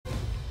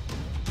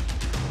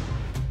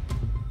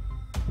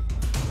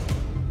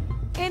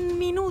En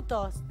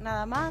minutos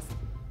nada más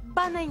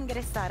van a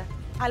ingresar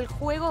al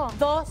juego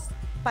 2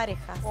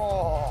 parejas.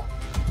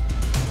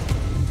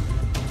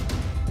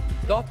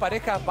 Dos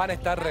parejas van a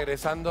estar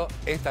regresando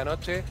esta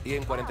noche y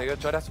en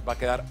 48 horas va a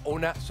quedar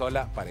una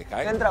sola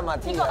pareja. Entra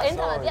Matías. Chicos,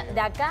 entra Matías. De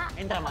acá.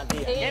 Entra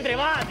Matías. Sí. Entre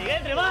Mati,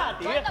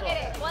 ¿Cuánto viejo.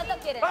 querés? ¿Cuánto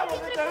querés?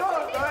 ¡Vamos, mete el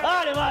gordo,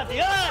 Dale, Mati,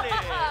 dale.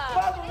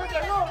 ¡Vamos, mete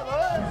el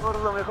gordo,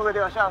 Gordo, mejor que te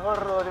vayas,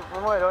 gordo, me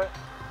muero,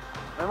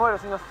 Me muero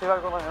si no se va a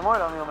comer, me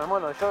muero, amigo, me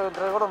muero. Yo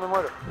entre el gordo me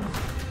muero.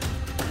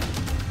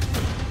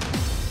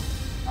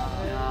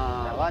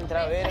 La va a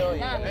entrar Vero y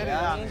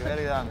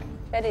Dame.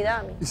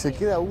 Peridami. Y se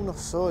queda uno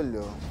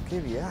solo. ¡Qué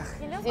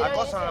viaje!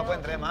 Acoso no lo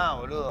pueden traer más,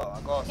 boludo.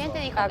 Acoso. ¿Quién te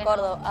dijo A que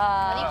Córdoba.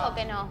 no? No dijo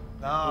que no.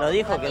 No. No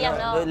dijo que Matías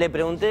no. no. Le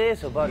pregunté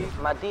eso, Pablo.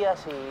 ¿Matías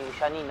y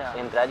Yanina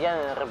entrarían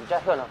en el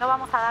repechaje o no? No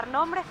vamos a dar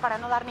nombres para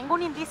no dar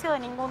ningún indicio de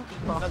ningún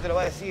tipo. No te lo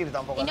va a decir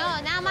tampoco. Y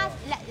no, nada más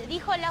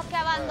dijo los que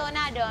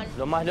abandonaron.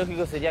 Lo más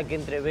lógico sería que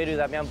entre Vero y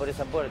Damián por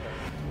esa puerta.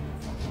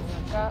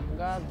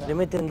 Le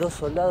meten 2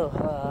 soldados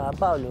a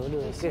Pablo,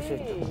 boludo. ¿Qué es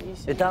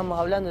esto? Estábamos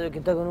hablando de que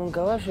está con un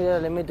caballo y ahora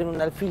le meten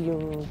un alfil y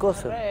un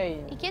coso.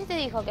 ¿Y quién te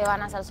dijo que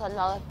van a ser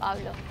soldados,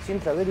 Pablo? Si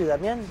entra Vero y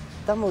Damián,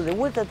 estamos de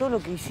vuelta a todo lo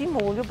que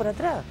hicimos, volvió para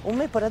atrás. Un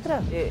mes para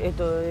atrás.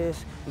 Esto es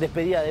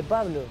despedida de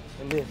Pablo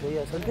en vez de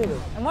despedida de solteros.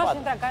 Amor, si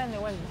entra Karen de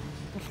vuelta.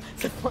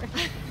 Se fue.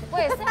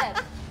 Puede ser.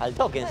 Al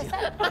toque encima.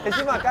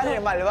 Encima Karen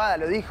es malvada,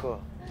 lo dijo.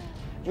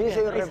 Mire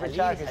ese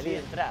repechaje, Salir,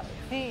 entrar.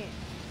 Sí.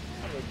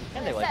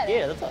 Anda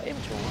cualquiera, todo bien,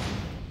 chulo.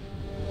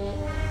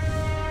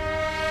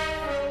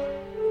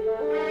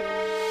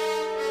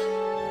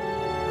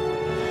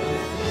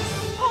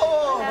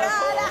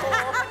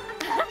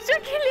 ¿Yo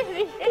qué le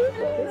dije?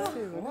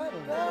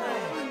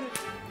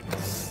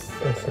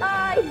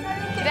 Ay,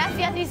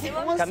 gracias, dice.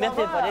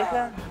 ¿Cambiaste de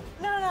pareja?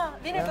 No,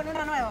 viene con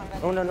uno nuevo.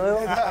 ¿Uno nuevo?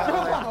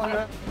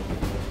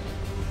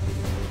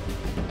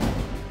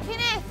 ¿Quién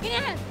es?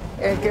 ¿Quién es?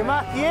 ¡El que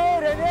más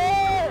quieren,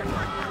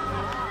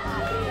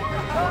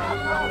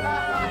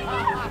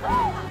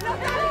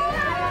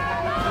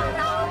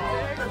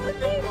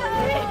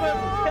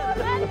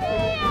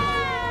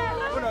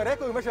 Bueno,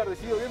 agradezco que me haya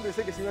recibido bien,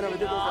 pensé que se me iban a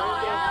meter todos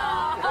ahí.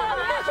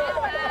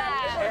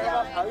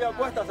 Había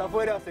apuestas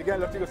afuera, se quedan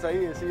los chicos ahí,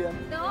 decían.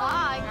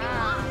 Ay, qué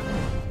mal.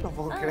 No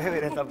puedo creer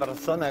ver a esta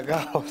persona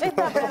acá.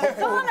 Esta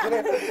persona.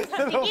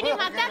 Se quiere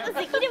matar,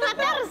 se quiere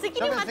matar, se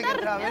quiere Yo pensé que matar.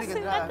 entraba Mary, que Hace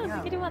entraba rato se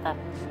Damián. quiere matar.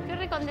 Estoy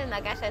re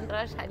contenta que haya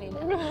entrado Yanina.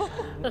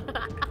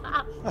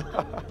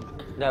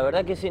 La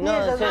verdad que sí, no,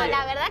 en No, serio.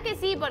 la verdad que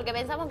sí, porque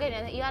pensamos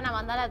que nos iban a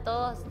mandar a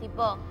todos,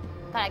 tipo,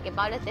 para que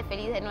Pablo esté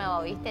feliz de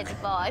nuevo, ¿viste?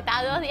 Tipo,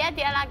 estaba 2 días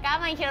tirada a la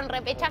cama y dijeron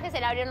repechaje, se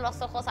le abrieron los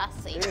ojos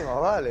así. Sí,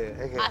 más vale.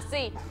 Es que...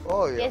 Así.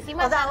 Obvio. Y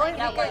encima O sea, vos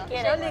está re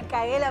dijiste, yo le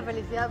cagué la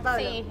felicidad a Pablo.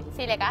 Sí,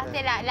 sí, le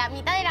cagaste la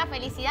mitad de la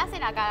felicidad, se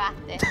la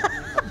cagaste.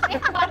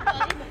 Es cuarto,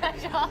 digo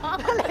yo.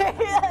 ¿Qué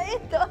era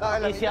esto? Ah,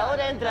 es la Y si mitad.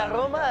 ahora entra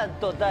Roma,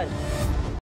 total.